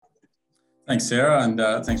Thanks, Sarah, and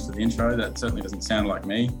thanks for the intro. That certainly doesn't sound like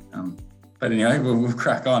me. But anyway, we'll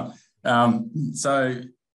crack on. So,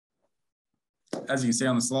 as you can see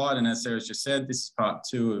on the slide, and as Sarah's just said, this is part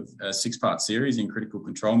 2 of a 6-part series in critical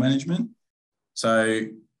control management. So,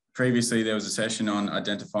 previously there was a session on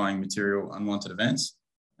identifying material unwanted events.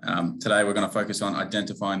 Today we're going to focus on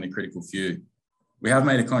identifying the critical few. We have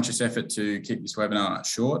made a conscious effort to keep this webinar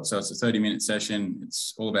short, so it's a 30-minute session.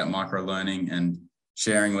 It's all about micro-learning and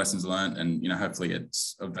sharing lessons learned, and hopefully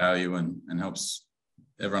it's of value and helps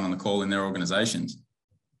everyone on the call in their organisations.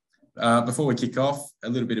 Before we kick off, a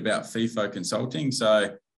little bit about FIFO Consulting.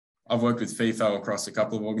 So I've worked with FIFO across a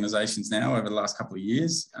couple of organisations now over the last couple of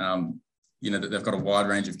years. That they've got a wide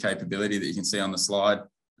range of capability that you can see on the slide,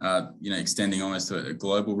 extending almost to a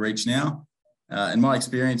global reach now. And my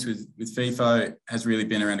experience with FIFO has really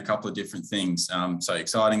been around a couple of different things. So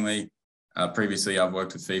excitingly, previously I've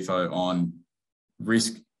worked with FIFO on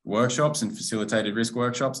risk workshops and facilitated risk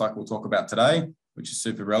workshops like we'll talk about today, which is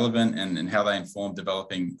super relevant, and how they inform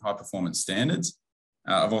developing high performance standards.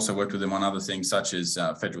 I've also worked with them on other things such as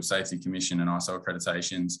Federal Safety Commission and ISO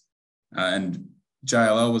accreditations. And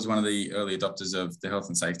JLL was one of the early adopters of the Health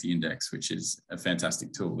and Safety Index, which is a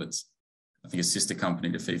fantastic tool that's, I think, a sister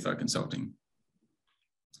company to FIFO Consulting.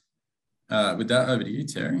 With that, over to you,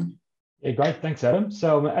 Terry. Yeah, great. Thanks, Adam.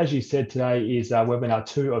 So as you said, today is webinar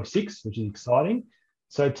 2 of 6, which is exciting.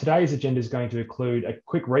 So today's agenda is going to include a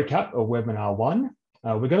quick recap of webinar 1.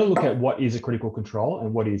 We're going to look at what is a critical control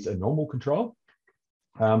and what is a normal control,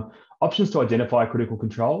 options to identify critical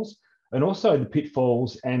controls, and also the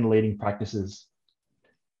pitfalls and leading practices.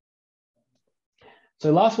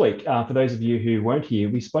 So last week, for those of you who weren't here,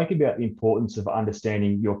 we spoke about the importance of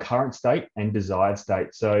understanding your current state and desired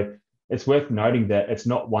state. So it's worth noting that it's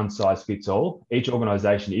not one size fits all. Each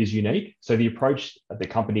organisation is unique. So the approach that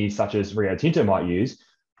companies such as Rio Tinto might use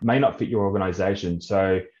may not fit your organisation.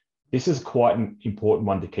 So this is quite an important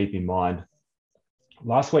one to keep in mind.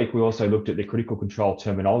 Last week, we also looked at the critical control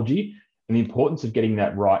terminology and the importance of getting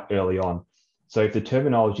that right early on. So if the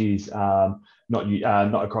terminology is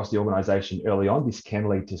not across the organisation early on, this can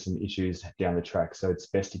lead to some issues down the track. So it's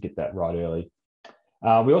best to get that right early.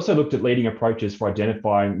 We also looked at leading approaches for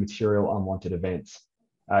identifying material unwanted events.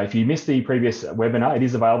 If you missed the previous webinar, it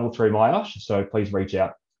is available through MyOsh, so please reach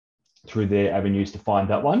out through their avenues to find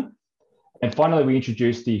that one. And finally, we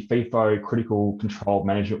introduced the FIFO Critical Control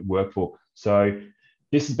Management Workbook. So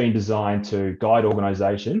this has been designed to guide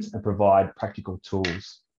organisations and provide practical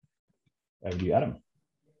tools. Over to you, Adam.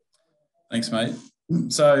 Thanks, mate.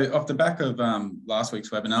 So off the back of last week's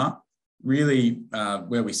webinar, really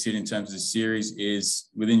where we sit in terms of this series is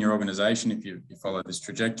within your organisation. If you follow this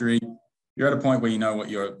trajectory, you're at a point where you know what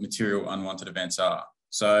your material unwanted events are.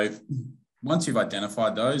 So once you've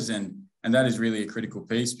identified those, and that is really a critical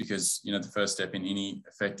piece, because the first step in any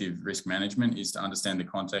effective risk management is to understand the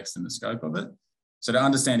context and the scope of it. So to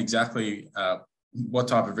understand exactly what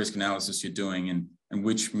type of risk analysis you're doing and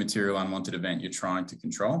which material unwanted event you're trying to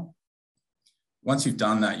control. Once you've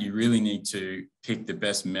done that, you really need to pick the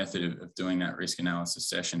best method of doing that risk analysis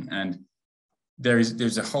session. And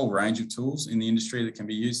there's a whole range of tools in the industry that can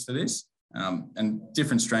be used for this, and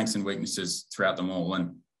different strengths and weaknesses throughout them all.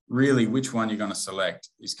 And really, which one you're going to select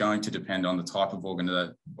is going to depend on the type of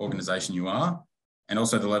organisation you are, and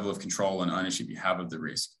also the level of control and ownership you have of the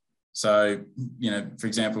risk. So, for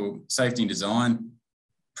example, safety and design,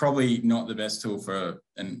 probably not the best tool for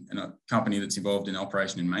a company that's involved in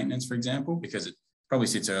operation and maintenance, for example, because it probably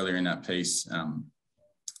sits earlier in that piece.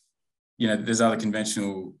 There's other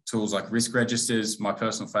conventional tools like risk registers. My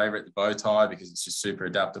personal favorite, the bow tie, because it's just super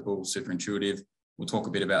adaptable, super intuitive. We'll talk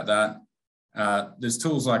a bit about that. There's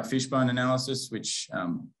tools like fishbone analysis, which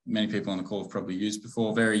many people on the call have probably used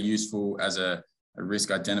before. Very useful as a risk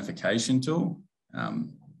identification tool.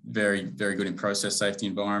 Very, very good in process safety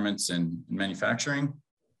environments and manufacturing.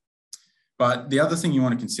 But the other thing you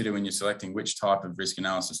want to consider when you're selecting which type of risk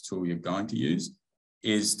analysis tool you're going to use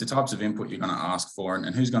is the types of input you're going to ask for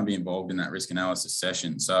and who's going to be involved in that risk analysis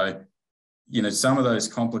session. So, some of those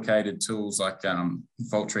complicated tools like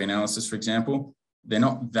fault tree analysis, for example, they're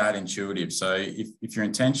not that intuitive. So if your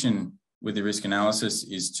intention with the risk analysis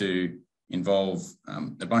is to involve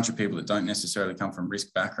a bunch of people that don't necessarily come from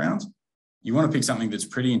risk backgrounds, you want to pick something that's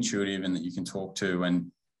pretty intuitive and that you can talk to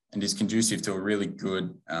and is conducive to a really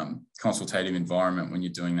good consultative environment when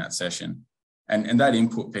you're doing that session. And that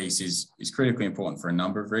input piece is critically important for a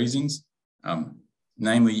number of reasons.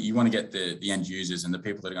 Namely, you want to get the end users and the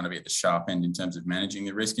people that are going to be at the sharp end in terms of managing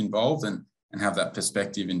the risk involved and have that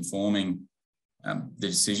perspective informing the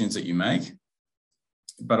decisions that you make.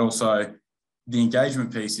 But also the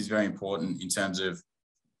engagement piece is very important in terms of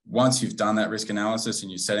once you've done that risk analysis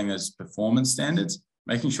and you're setting those performance standards,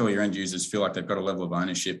 making sure your end users feel like they've got a level of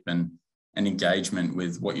ownership and engagement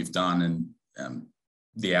with what you've done and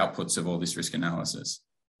the outputs of all this risk analysis.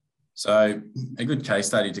 So a good case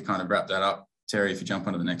study to kind of wrap that up, Terry, if you jump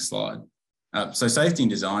onto the next slide. So safety and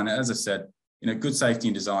design, as I said, good safety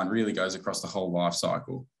and design really goes across the whole life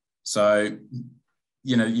cycle. So,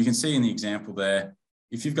 you can see in the example there,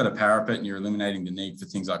 if you've got a parapet and you're eliminating the need for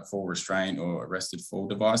things like fall restraint or arrested fall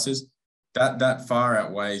devices, that far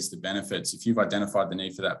outweighs the benefits. If you've identified the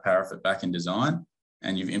need for that parapet back in design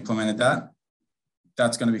and you've implemented that,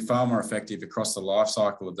 that's going to be far more effective across the life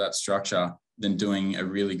cycle of that structure than doing a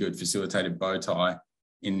really good facilitated bow tie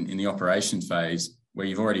in the operations phase where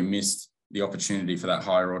you've already missed the opportunity for that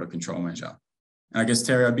higher order control measure. And I guess,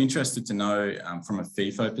 Terry, I'd be interested to know from a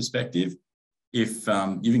FIFO perspective, if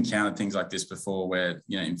you've encountered things like this before where,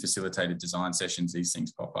 in facilitated design sessions, these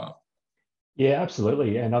things pop up. Yeah,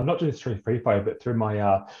 absolutely. And I'm not just through FIFO, but through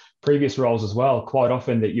my previous roles as well. Quite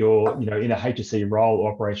often that you're, in a HSE role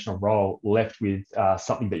or operational role left with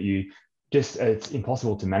something that it's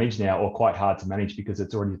impossible to manage now or quite hard to manage because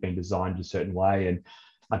it's already been designed a certain way. And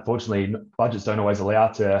unfortunately, budgets don't always allow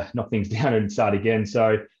to knock things down and start again.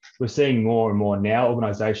 So we're seeing more and more now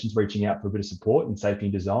organisations reaching out for a bit of support in safety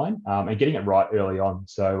and design and getting it right early on.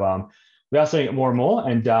 So we are seeing it more and more.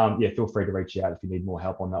 And feel free to reach out if you need more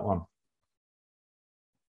help on that one.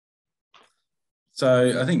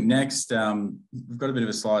 So I think next, we've got a bit of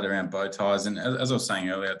a slide around bow ties. And as I was saying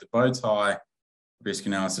earlier, the bow tie risk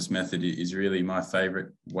analysis method is really my favourite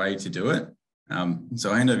way to do it.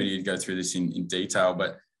 So I hand over to you to go through this in detail.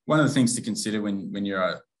 But one of the things to consider when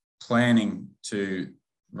you're planning to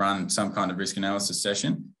run some kind of risk analysis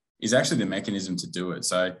session is actually the mechanism to do it.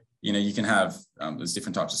 So, you can have, there's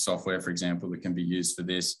different types of software, for example, that can be used for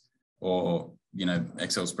this, or,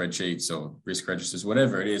 Excel spreadsheets or risk registers,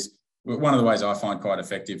 whatever it is. One of the ways I find quite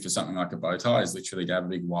effective for something like a bow tie is literally to have a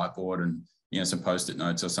big whiteboard and, some Post-it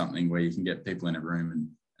notes or something where you can get people in a room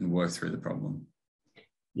and work through the problem.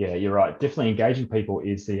 Yeah, you're right. Definitely engaging people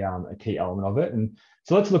is a key element of it. And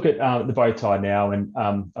so let's look at the bow tie now. And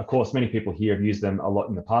of course, many people here have used them a lot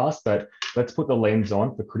in the past, but let's put the lens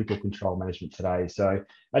on for critical control management today. So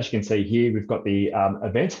as you can see here, we've got the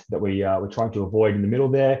event that we're trying to avoid in the middle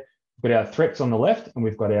there. We've got our threats on the left and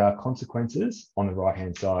we've got our consequences on the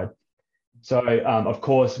right-hand side. So, of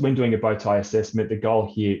course, when doing a bow tie assessment, the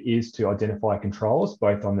goal here is to identify controls,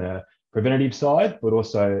 both on the preventative side, but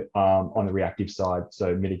also on the reactive side,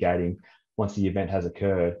 so mitigating once the event has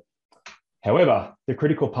occurred. However, the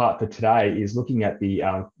critical part for today is looking at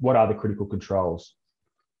what are the critical controls.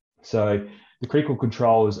 So the critical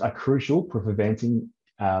controls are crucial for preventing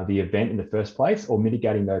the event in the first place or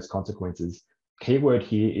mitigating those consequences. Keyword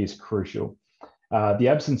here is crucial. The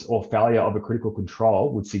absence or failure of a critical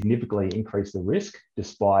control would significantly increase the risk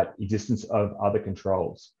despite existence of other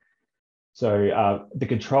controls. So the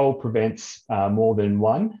control prevents more than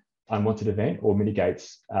one unwanted event or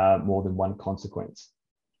mitigates more than one consequence.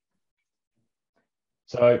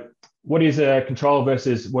 So what is a control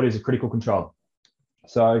versus what is a critical control?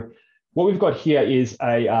 So what we've got here is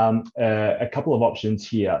a couple of options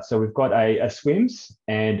here. So we've got a SWMS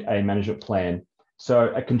and a management plan.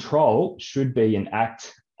 So a control should be an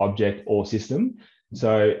act, object, or system.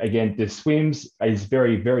 So again, the SWMS is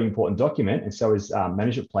very, very important document, and so is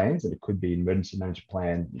management plans, and it could be an emergency management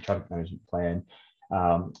plan, traffic management plan,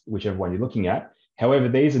 whichever one you're looking at. However,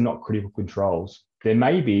 these are not critical controls. There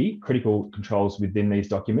may be critical controls within these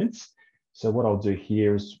documents. So what I'll do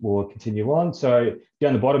here is we'll continue on. So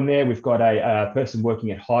down the bottom there, we've got a person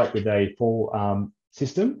working at height with a fall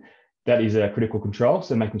system. That is a critical control,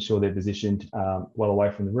 so making sure they're positioned well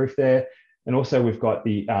away from the roof there. And also we've got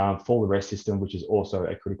the fall arrest system, which is also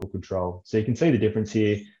a critical control. So you can see the difference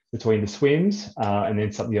here between the SWMS and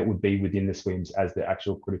then something that would be within the SWMS as the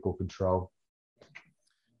actual critical control.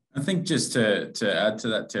 I think just to add to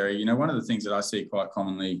that, Terry, one of the things that I see quite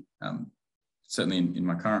commonly, certainly in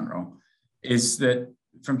my current role, is that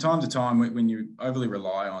from time to time, when you overly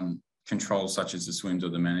rely on controls such as the SWMS or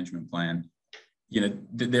the management plan,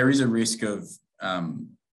 there is a risk of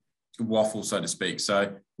waffle, so to speak.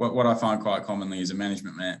 So what I find quite commonly is a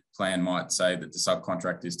management plan might say that the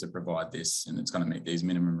subcontract is to provide this and it's going to meet these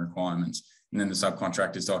minimum requirements. And then the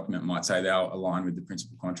subcontractor's document might say they'll align with the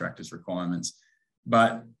principal contractor's requirements.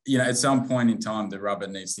 But, at some point in time, the rubber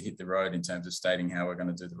needs to hit the road in terms of stating how we're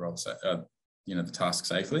going to do the role, the task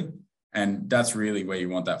safely. And that's really where you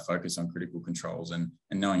want that focus on critical controls and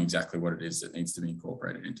knowing exactly what it is that needs to be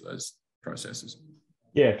incorporated into those processes.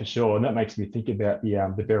 Yeah, for sure. And that makes me think about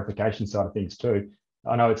the verification side of things too.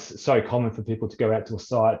 I know it's so common for people to go out to a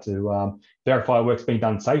site to verify work's being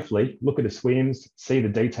done safely, look at the swims, see the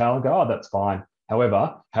detail and go, oh, that's fine.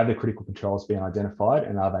 However, have the critical controls been identified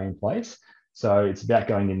and are they in place? So it's about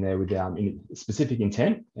going in there with specific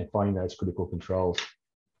intent and finding those critical controls.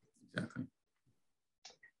 Exactly.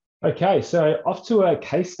 Okay, so off to a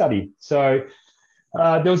case study. So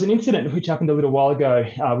there was an incident which happened a little while ago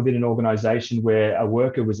within an organisation where a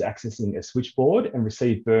worker was accessing a switchboard and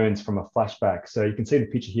received burns from a flashback. So you can see the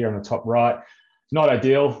picture here on the top right. Not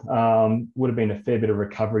ideal, would have been a fair bit of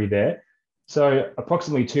recovery there. So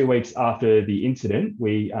approximately 2 weeks after the incident,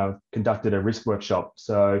 we conducted a risk workshop.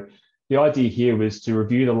 So the idea here was to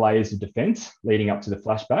review the layers of defence leading up to the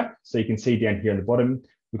flashback. So you can see down here on the bottom,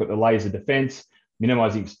 we've got the layers of defence,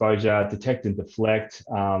 minimizing exposure, detect and deflect,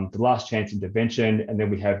 the last chance intervention, and then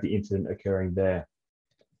we have the incident occurring there.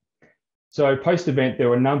 So post-event, there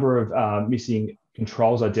were a number of missing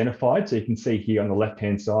controls identified. So you can see here on the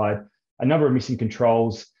left-hand side, a number of missing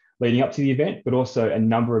controls leading up to the event, but also a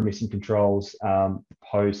number of missing controls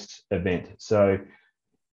post-event. So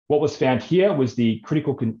what was found here was the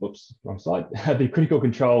critical, wrong slide. The critical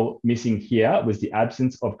control missing here was the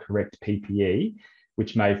absence of correct PPE,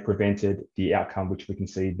 which may have prevented the outcome, which we can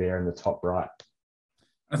see there in the top right.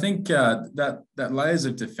 I think that layers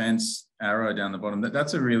of defence arrow down the bottom,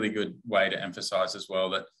 that's a really good way to emphasise as well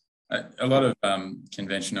that a lot of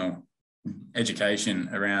conventional education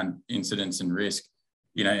around incidents and risk,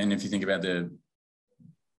 you know, and if you think about the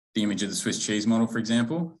image of the Swiss cheese model, for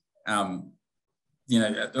example, you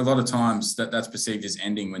know, a lot of times that's perceived as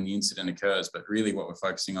ending when the incident occurs, but really what we're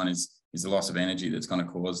focusing on is the loss of energy that's going to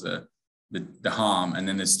cause the harm, and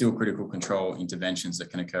then there's still critical control interventions that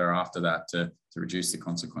can occur after that to reduce the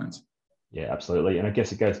consequence. Yeah, absolutely. And I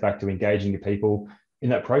guess it goes back to engaging the people in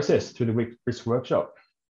that process through the risk workshop.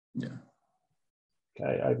 Yeah.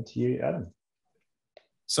 Okay, over to you, Adam.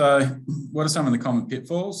 So what are some of the common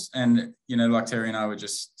pitfalls? And, you know, like Terry and I were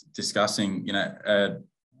just discussing, you know,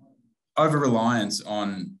 over-reliance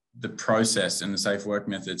on the process and the safe work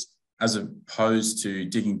methods, as opposed to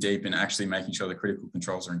digging deep and actually making sure the critical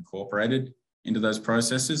controls are incorporated into those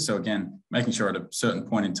processes. So again, making sure at a certain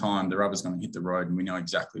point in time, the rubber's going to hit the road and we know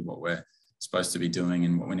exactly what we're supposed to be doing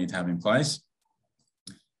and what we need to have in place.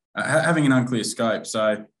 Having an unclear scope.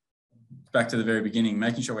 So back to the very beginning,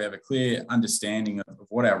 making sure we have a clear understanding of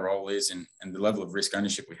what our role is and the level of risk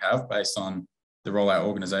ownership we have based on the role our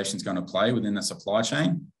organisation is going to play within the supply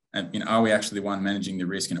chain. And, you know, are we actually the one managing the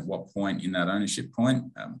risk, and at what point in that ownership point,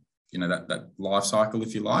 you know, that life cycle,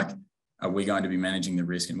 if you like, are we going to be managing the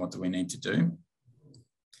risk and what do we need to do?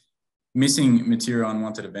 Missing material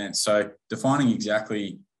unwanted events. So defining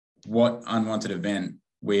exactly what unwanted event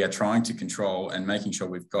we are trying to control and making sure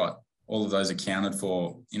we've got all of those accounted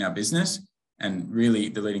for in our business. And really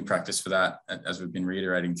the leading practice for that, as we've been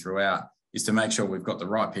reiterating throughout, is to make sure we've got the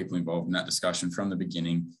right people involved in that discussion from the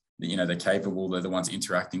beginning, that, you know, they're capable, they're the ones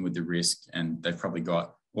interacting with the risk, and they've probably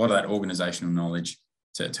got a lot of that organizational knowledge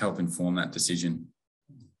to help inform that decision.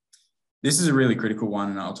 This is a really critical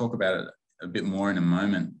one, and I'll talk about it a bit more in a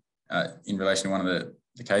moment in relation to one of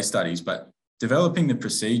the case studies, but developing the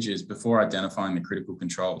procedures before identifying the critical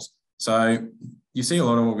controls. So you see a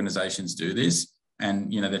lot of organizations do this,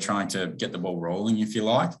 and, you know, they're trying to get the ball rolling, if you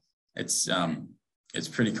like. It's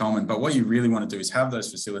pretty common, but what you really want to do is have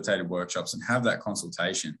those facilitated workshops and have that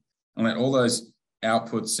consultation and let all those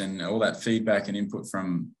outputs and all that feedback and input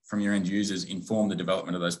from your end users inform the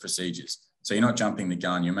development of those procedures. So you're not jumping the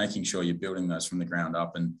gun, you're making sure you're building those from the ground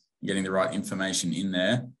up and getting the right information in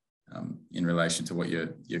there in relation to what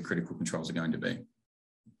your critical controls are going to be.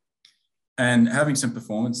 And having some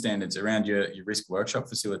performance standards around your risk workshop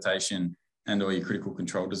facilitation and or your critical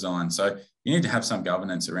control design. So you need to have some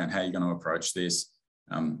governance around how you're going to approach this.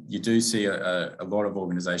 You do see a lot of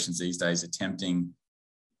organizations these days attempting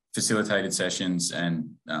facilitated sessions and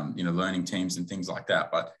you know, learning teams and things like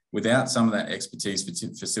that. But without some of that expertise for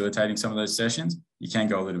facilitating some of those sessions, you can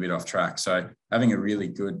go a little bit off track. So having a really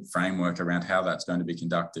good framework around how that's going to be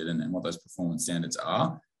conducted and what those performance standards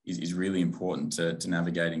are is really important to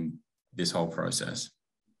navigating this whole process.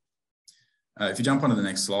 If you jump onto the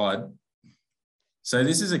next slide. So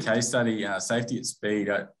this is a case study, safety at speed.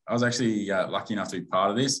 I was actually lucky enough to be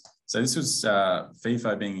part of this. So this was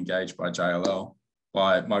FIFO being engaged by JLL,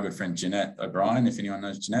 by my good friend Jeanette O'Brien. If anyone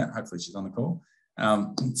knows Jeanette, hopefully she's on the call.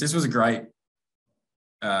 This was a great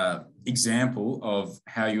example of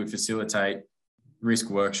how you would facilitate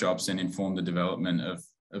risk workshops and inform the development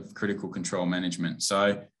of critical control management.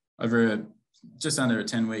 So over just under a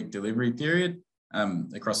 10-week delivery period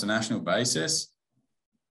across a national basis,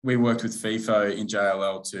 we worked with FIFO in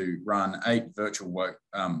JLL to run 8 virtual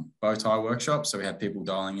bow tie workshops. So we had people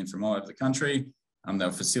dialing in from all over the country. They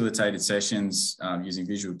were facilitated sessions using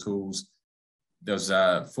visual tools. There was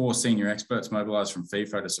 4 senior experts mobilised from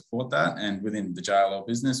FIFO to support that. And within the JLL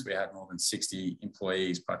business, we had more than 60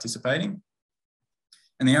 employees participating.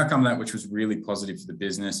 And the outcome of that, which was really positive for the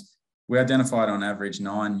business, we identified on average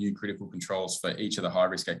 9 new critical controls for each of the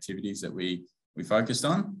high-risk activities that we focused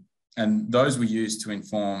on. And those were used to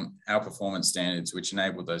inform our performance standards, which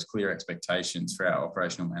enabled those clear expectations for our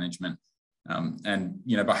operational management. And,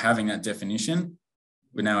 by having that definition,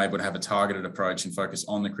 we're now able to have a targeted approach and focus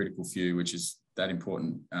on the critical few, which is that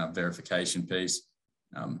important verification piece.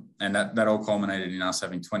 And that all culminated in us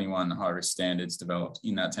having 21 high-risk standards developed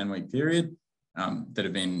in that 10-week period that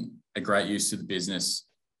have been a great use to the business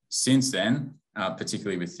since then,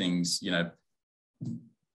 particularly with things,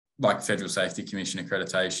 like Federal Safety Commission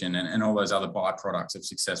accreditation and all those other byproducts of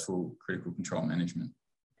successful critical control management.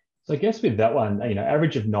 So I guess with that one,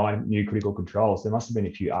 average of 9 new critical controls, there must have been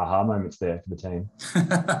a few aha moments there for the team.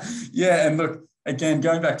 Yeah, and look, again,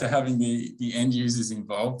 going back to having the end users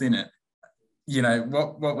involved in it,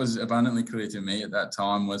 what was abundantly clear to me at that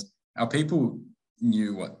time was our people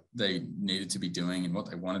knew what they needed to be doing and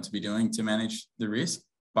what they wanted to be doing to manage the risk,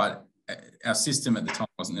 but our system at the time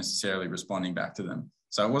wasn't necessarily responding back to them.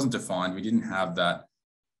 So it wasn't defined. We didn't have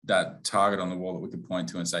that target on the wall that we could point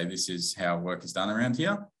to and say, this is how work is done around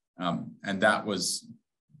here. And that was,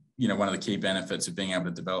 one of the key benefits of being able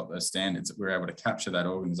to develop those standards, that we were able to capture that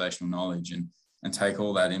organizational knowledge and take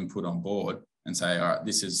all that input on board and say, all right,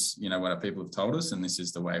 this is, what our people have told us, and this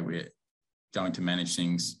is the way we're going to manage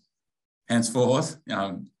things henceforth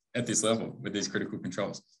at this level with these critical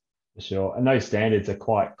controls. For sure. And those standards are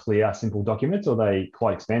quite clear, simple documents, or are they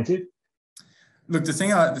quite expansive? Look, the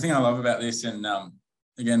thing I love about this, and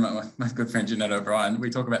again, my good friend Jeanette O'Brien, we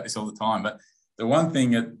talk about this all the time, but the one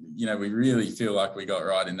thing that, we really feel like we got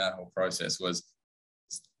right in that whole process was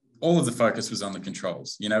all of the focus was on the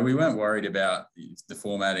controls. We weren't worried about the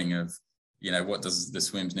formatting of, what does the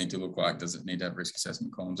SWMS need to look like? Does it need to have risk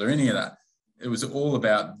assessment columns or any of that? It was all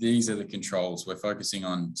about, these are the controls. We're focusing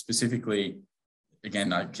on specifically,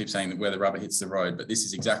 again, I keep saying that where the rubber hits the road, but this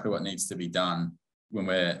is exactly what needs to be done when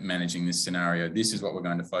we're managing this scenario. This is what we're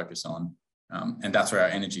going to focus on. And that's where our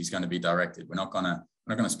energy is going to be directed. We're not going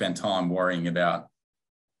to spend time worrying about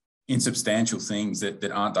insubstantial things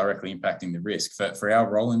that aren't directly impacting the risk. For our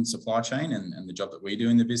role in supply chain and the job that we do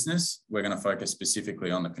in the business, we're going to focus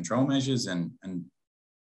specifically on the control measures and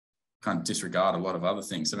kind of disregard a lot of other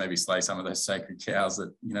things. So maybe slay some of those sacred cows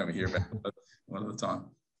that, we hear about a lot of the time.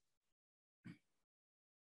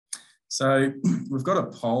 So we've got a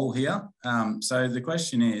poll here. So the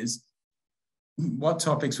question is, what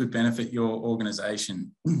topics would benefit your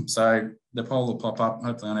organisation? So the poll will pop up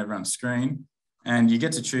hopefully on everyone's screen, and you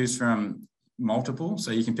get to choose from multiple, so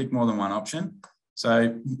you can pick more than one option.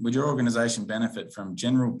 So would your organisation benefit from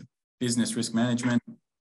general business risk management,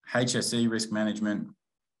 HSE risk management,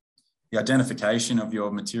 the identification of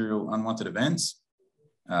your material unwanted events,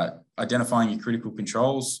 identifying your critical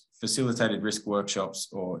controls, facilitated risk workshops,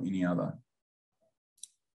 or any other?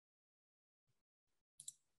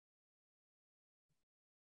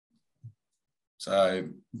 So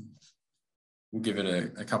we'll give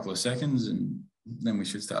it a couple of seconds, and then we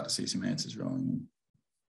should start to see some answers rolling in.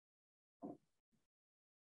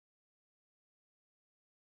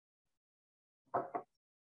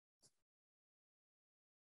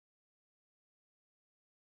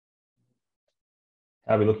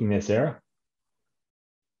 How are we looking there, Sarah?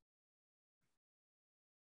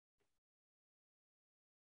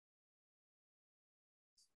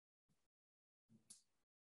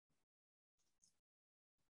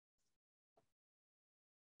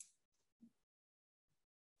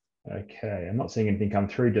 Okay, I'm not seeing anything come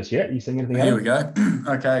through just yet. Are you seeing anything? Here we go.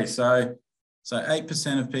 Okay, so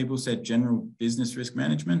 8% of people said general business risk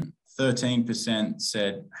management, 13%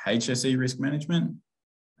 said HSE risk management,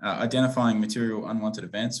 identifying material unwanted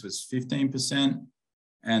events was 15%,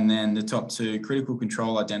 and then the top two, critical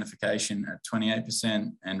control identification at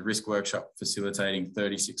 28% and risk workshop facilitating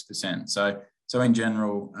 36%. So in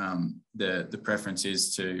general, the preference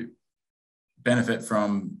is to benefit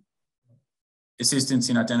from assistance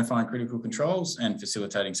in identifying critical controls and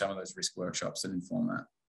facilitating some of those risk workshops that inform that.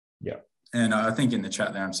 Yeah. And I think in the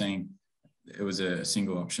chat there, I'm seeing it was a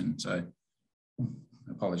single option. So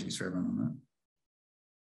apologies for everyone on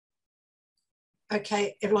that.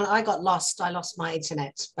 Okay, everyone, I got lost. I lost my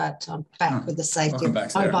internet, but I'm back with the safety of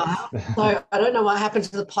back, mobile. So I don't know what happened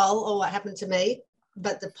to the poll or what happened to me,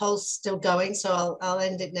 but the poll's still going. So I'll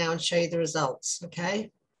end it now and show you the results,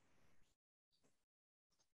 okay?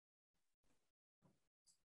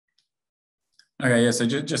 Okay, yeah, so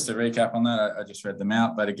just to recap on that, I just read them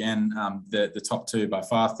out. But again, the top two by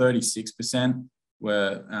far, 36%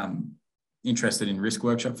 were interested in risk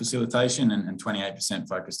workshop facilitation and 28%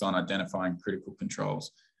 focused on identifying critical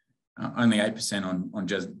controls. Only 8% on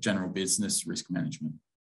just general business risk management.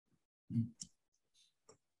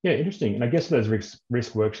 Yeah, interesting. And I guess for those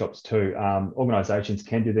risk workshops too, organisations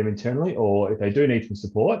can do them internally, or if they do need some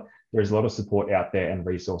support, there's a lot of support out there and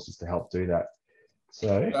resources to help do that.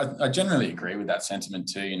 So I generally agree with that sentiment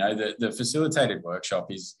too. You know, the facilitated workshop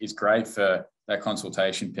is great for that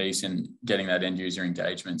consultation piece and getting that end user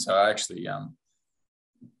engagement. So I actually I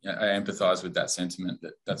empathise with that sentiment.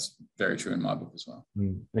 That's very true in my book as well.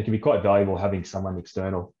 It can be quite valuable having someone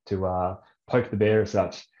external to poke the bear as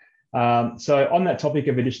such. So on that topic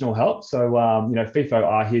of additional help, so you know, FIFO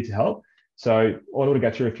are here to help. So I want to go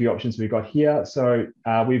through a few options we've got here. So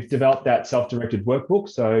we've developed that self-directed workbook.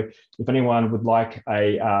 So if anyone would like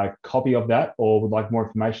a copy of that or would like more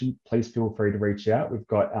information, please feel free to reach out. We've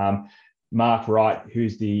got Mark Wright,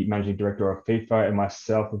 who's the Managing Director of FIFO, and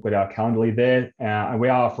myself. We've got our Calendly there, and we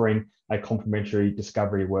are offering a complimentary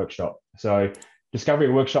discovery workshop. So discovery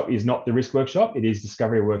workshop is not the risk workshop. It is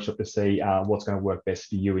discovery workshop to see what's going to work best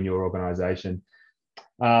for you and your organisation.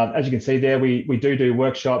 As you can see there, we do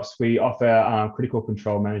workshops. We offer critical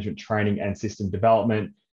control management training and system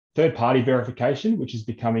development, third-party verification, which is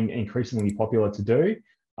becoming increasingly popular to do,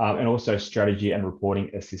 and also strategy and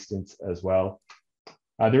reporting assistance as well.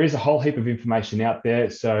 There is a whole heap of information out there.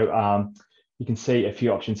 So you can see a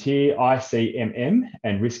few options here. ICMM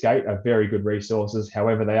and Riskgate are very good resources.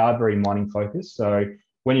 However, they are very mining focused. So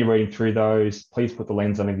when you're reading through those, please put the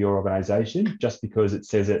lens on of your organisation. Just because it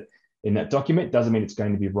says it in that document doesn't mean it's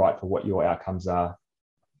going to be right for what your outcomes are.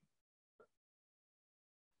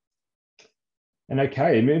 And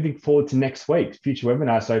okay, moving forward to next week, future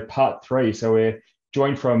webinar, so part 3. So we're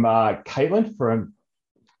joined from Caitlin from,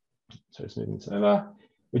 so it's moving this over.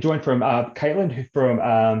 We're joined from Caitlin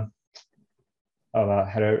from,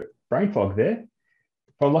 had a brain fog there,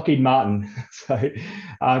 from Lockheed Martin. So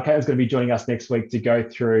Caitlin's going to be joining us next week to go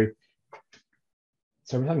through,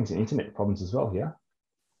 so we're having some internet problems as well here. Are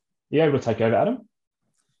you able to take over, Adam?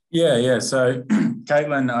 Yeah. So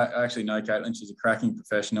Caitlin, I actually know Caitlin. She's a cracking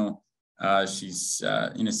professional. She's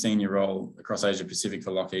in a senior role across Asia Pacific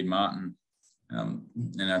for Lockheed Martin.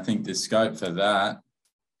 And I think the scope for that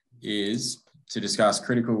is to discuss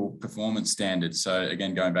critical performance standards. So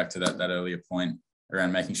again, going back to that earlier point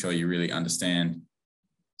around making sure you really understand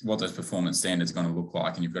what those performance standards are going to look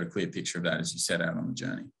like, and you've got a clear picture of that as you set out on the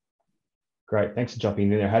journey. Great, thanks for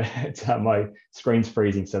jumping in there. My screen's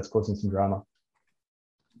freezing, so it's causing some drama.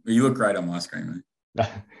 You look great on my screen, mate.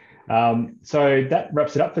 So that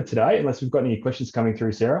wraps it up for today, unless we've got any questions coming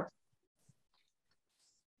through, Sarah.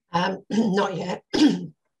 Not yet,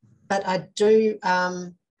 but I do.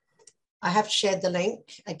 I have shared the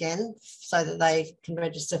link again so that they can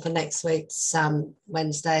register for next week's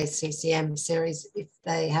Wednesday CCM series if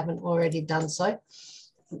they haven't already done so.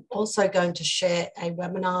 I'm also going to share a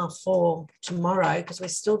webinar for tomorrow because we're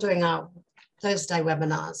still doing our Thursday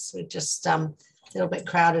webinars. We're just a little bit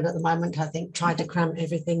crowded at the moment, I think, trying to cram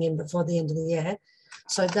everything in before the end of the year.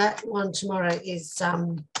 So that one tomorrow is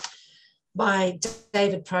by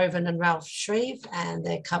David Proven and Ralph Shreve, and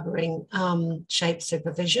they're covering SHAPE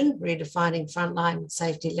supervision, redefining frontline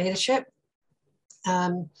safety leadership.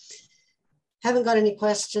 Haven't got any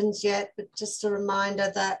questions yet, but just a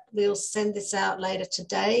reminder that we'll send this out later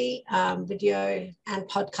today, video and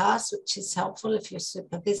podcast, which is helpful if you're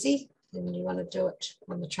super busy and you want to do it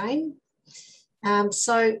on the train. Hang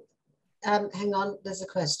on, there's a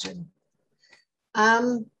question.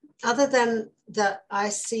 Other than the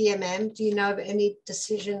ICMM, do you know of any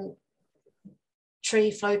decision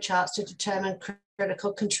tree flowcharts to determine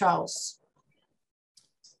critical controls?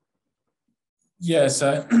 Yeah,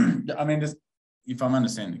 so I mean, if I'm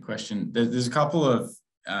understanding the question, there's a couple of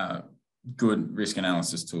good risk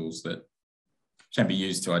analysis tools that can be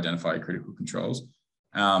used to identify critical controls.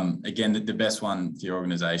 Again, the best one for your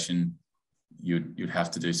organisation, you'd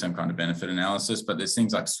have to do some kind of benefit analysis, but there's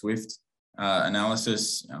things like Swift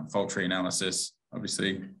analysis, fault tree analysis,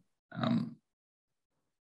 obviously.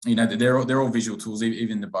 You know, they're all visual tools.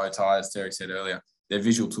 Even the bow tie, as Terry said earlier, they're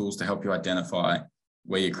visual tools to help you identify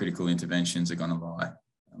where your critical interventions are going to lie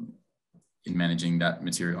in managing that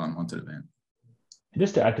material unwanted event.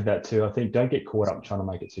 Just to add to that too, I think don't get caught up trying to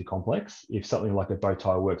make it too complex. If something like a bow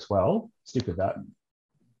tie works well, stick with that.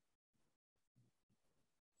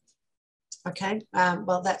 Okay,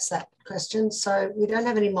 well, that's that question. So we don't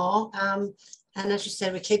have any more. And as you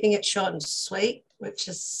said, we're keeping it short and sweet, which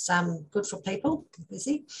is good for people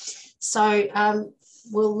busy. So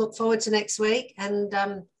we'll look forward to next week. And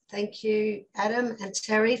thank you, Adam and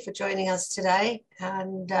Terry, for joining us today.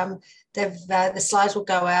 And the slides will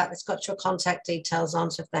go out. It's got your contact details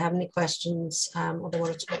on. So if they have any questions or they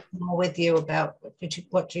want to talk more with you about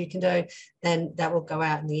what you can do, then that will go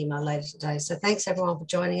out in the email later today. So thanks everyone for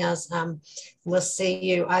joining us. We'll see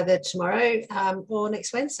you either tomorrow or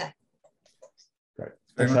next Wednesday. Great.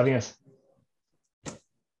 Thanks for having us.